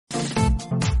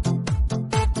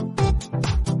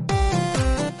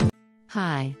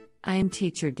Hi, I am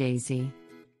Teacher Daisy.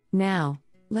 Now,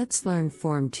 let's learn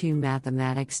Form 2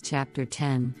 Mathematics Chapter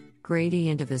 10,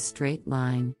 Gradient of a Straight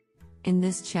Line. In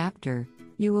this chapter,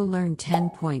 you will learn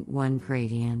 10.1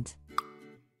 Gradient.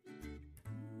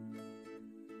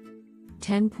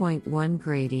 10.1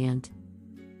 Gradient.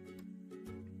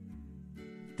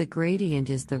 The gradient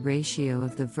is the ratio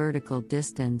of the vertical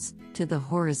distance to the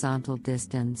horizontal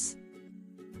distance.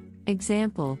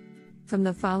 Example: from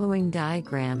the following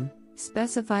diagram,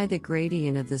 specify the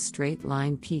gradient of the straight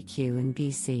line PQ in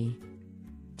BC.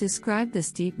 Describe the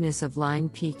steepness of line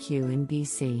PQ in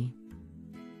BC.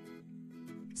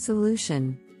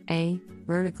 Solution: A.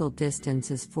 Vertical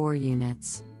distance is 4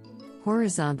 units.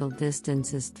 Horizontal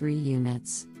distance is 3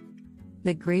 units.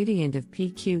 The gradient of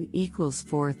PQ equals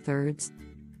 4/3.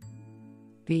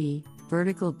 B.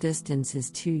 Vertical distance is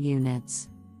 2 units.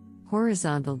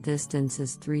 Horizontal distance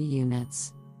is 3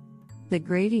 units. The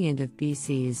gradient of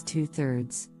BC is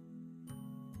 2/3.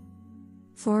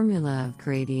 Formula of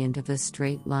gradient of a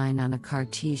straight line on a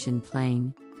Cartesian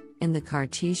plane. In the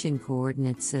Cartesian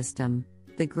coordinate system,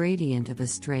 the gradient of a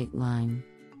straight line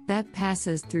that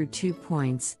passes through 2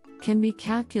 points can be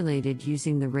calculated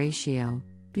using the ratio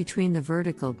between the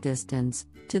vertical distance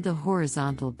to the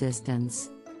horizontal distance.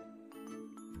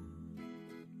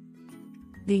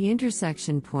 The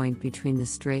intersection point between the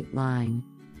straight line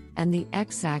and the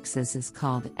x-axis is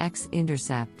called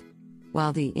x-intercept,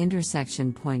 while the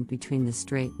intersection point between the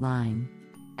straight line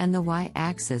and the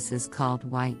y-axis is called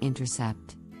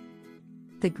y-intercept.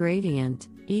 The gradient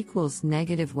equals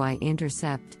negative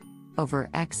y-intercept over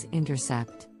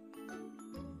x-intercept.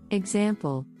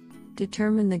 Example: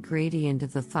 determine the gradient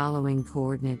of the following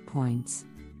coordinate points.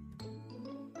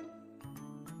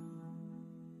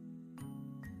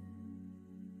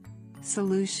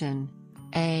 Solution: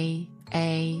 A,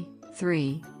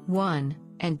 3, 1,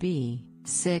 and B,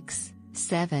 6,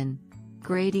 7.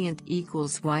 Gradient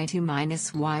equals y2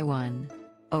 minus y1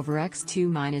 over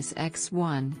x2 minus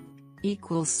x1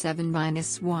 equals 7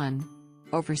 minus 1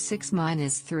 over 6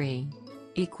 minus 3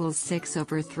 equals 6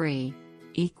 over 3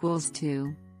 equals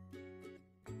 2.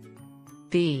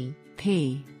 B,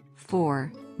 P,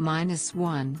 4, minus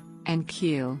 1, and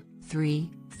Q,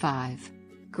 3, 5.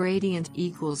 Gradient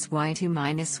equals y2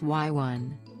 minus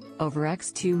y1 over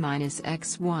x2 minus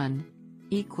x1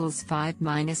 equals 5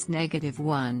 minus negative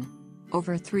 1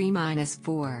 over 3 minus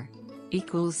 4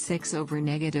 equals 6 over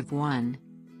negative 1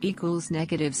 equals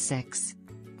negative 6.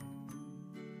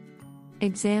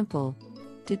 Example: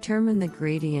 determine the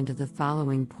gradient of the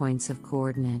following points of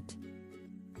coordinate.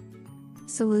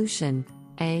 Solution: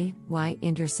 A,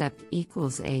 y-intercept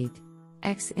equals 8,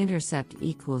 x-intercept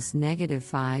equals negative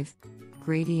 5,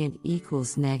 gradient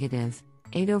equals negative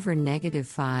 8 over negative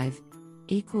 5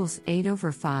 equals 8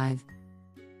 over 5.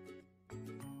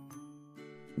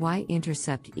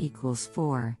 Y-intercept equals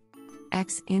 4,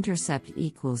 x-intercept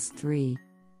equals 3,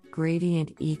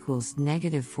 gradient equals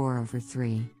negative 4 over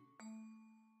 3.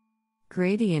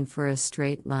 Gradient for a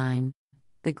straight line: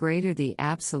 the greater the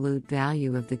absolute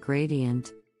value of the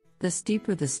gradient, the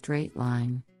steeper the straight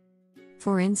line.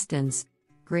 For instance,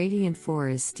 gradient 4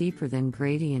 is steeper than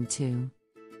gradient 2.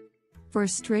 For a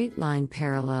straight line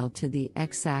parallel to the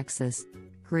x-axis,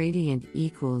 gradient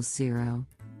equals 0.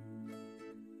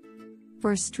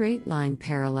 For a straight line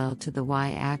parallel to the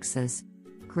y-axis,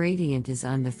 gradient is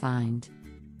undefined.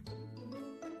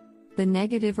 The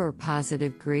negative or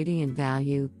positive gradient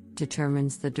value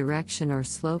determines the direction or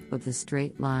slope of the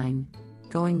straight line.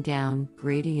 Going down,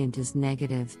 gradient is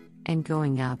negative, and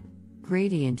going up,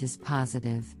 gradient is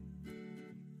positive.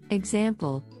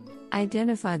 Example: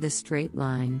 identify the straight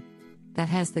line that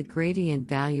has the gradient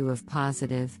value of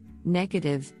positive,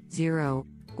 negative, 0,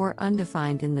 or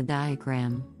undefined in the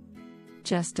diagram.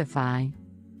 Justify.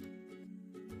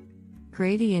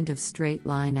 Gradient of straight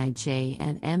line IJ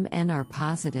and MN are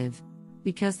positive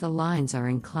because the lines are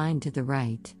inclined to the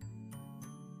right.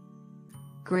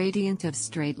 Gradient of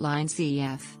straight line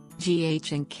CF,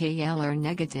 GH and KL are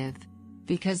negative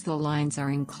because the lines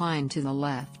are inclined to the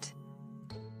left.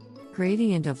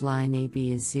 Gradient of line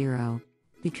AB is 0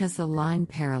 because the line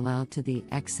parallel to the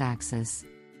x-axis.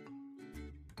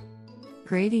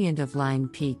 Gradient of line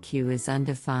PQ is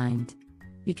undefined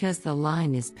because the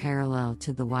line is parallel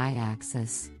to the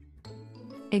y-axis.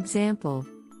 Example: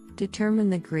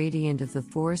 determine the gradient of the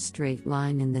 4 straight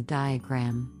line in the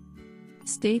diagram.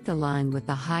 State the line with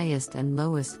the highest and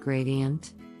lowest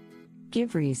gradient.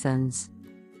 Give reasons.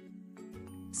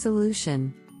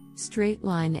 Solution: straight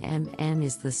line MN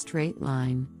is the straight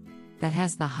line that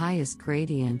has the highest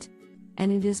gradient,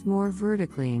 and it is more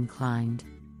vertically inclined.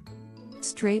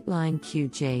 Straight line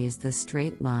QJ is the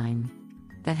straight line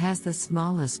that has the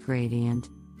smallest gradient,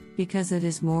 because it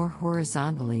is more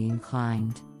horizontally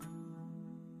inclined.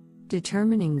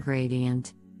 Determining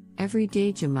gradient. Every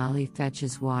day Jamali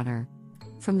fetches water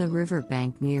from the river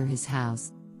bank near his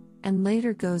house, and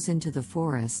later goes into the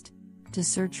forest to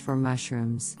search for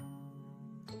mushrooms.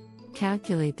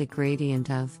 Calculate the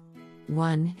gradient of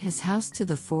 1. His house to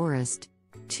the forest,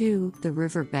 2. The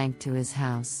river bank to his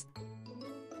house.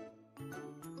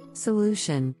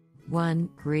 Solution. 1.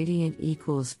 Gradient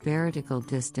equals vertical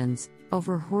distance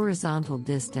over horizontal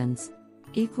distance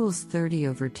equals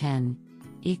 30/10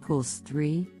 equals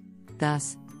 3.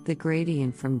 Thus, the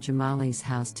gradient from Jamali's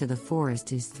house to the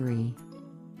forest is 3.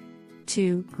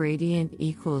 2. Gradient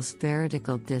equals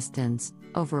vertical distance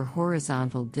over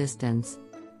horizontal distance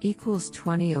equals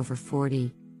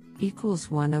 20/40 equals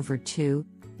 1/2.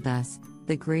 Thus,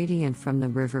 the gradient from the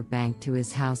river bank to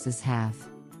his house is half.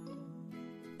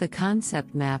 The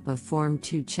concept map of Form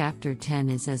 2 Chapter 10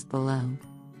 is as below.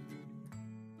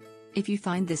 If you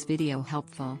find this video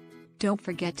helpful, don't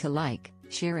forget to like,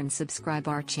 share and subscribe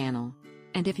our channel.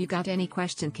 And if you got any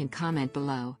question can comment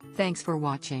below. Thanks for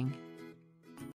watching.